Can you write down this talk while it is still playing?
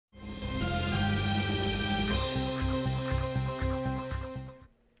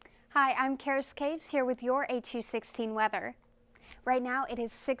Hi, I'm Karis Caves here with your HU16 weather. Right now it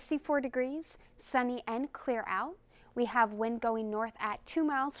is 64 degrees, sunny and clear out. We have wind going north at 2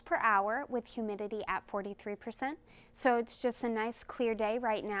 miles per hour with humidity at 43%. So it's just a nice clear day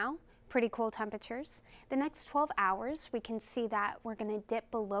right now. Pretty cool temperatures. The next 12 hours we can see that we're going to dip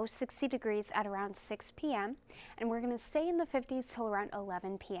below 60 degrees at around 6 p.m. and we're going to stay in the 50s till around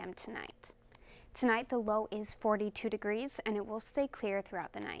 11 p.m. tonight. Tonight the low is 42 degrees and it will stay clear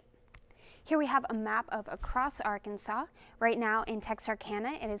throughout the night. Here we have a map of across Arkansas. Right now in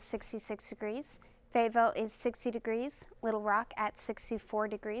Texarkana it is 66 degrees. Fayetteville is 60 degrees, Little Rock at 64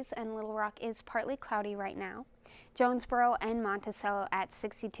 degrees, and Little Rock is partly cloudy right now. Jonesboro and Monticello at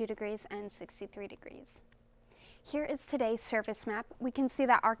 62 degrees and 63 degrees. Here is today's surface map. We can see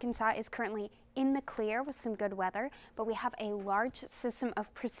that Arkansas is currently in the clear with some good weather, but we have a large system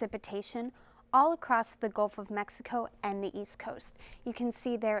of precipitation all across the Gulf of Mexico and the East Coast. You can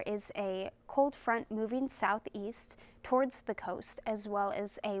see there is a cold front moving southeast towards the coast, as well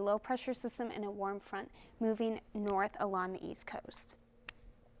as a low pressure system and a warm front moving north along the East Coast.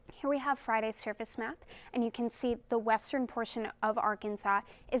 Here we have Friday's surface map, and you can see the western portion of Arkansas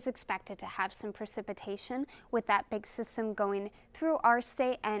is expected to have some precipitation with that big system going through our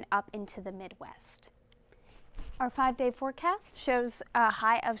state and up into the Midwest. Our 5-day forecast shows a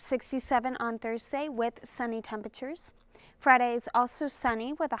high of 67 on Thursday with sunny temperatures. Friday is also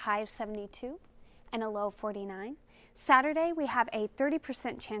sunny with a high of 72 and a low of 49. Saturday we have a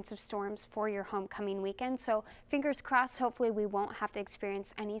 30% chance of storms for your homecoming weekend, so fingers crossed, hopefully we won't have to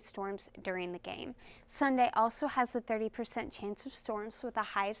experience any storms during the game. Sunday also has a 30% chance of storms with a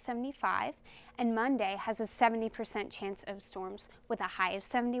high of 75, and Monday has a 70% chance of storms with a high of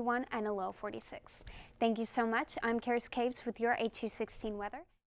 71 and a low of 46. Thank you so much. I'm Karis Caves with your HU16 weather.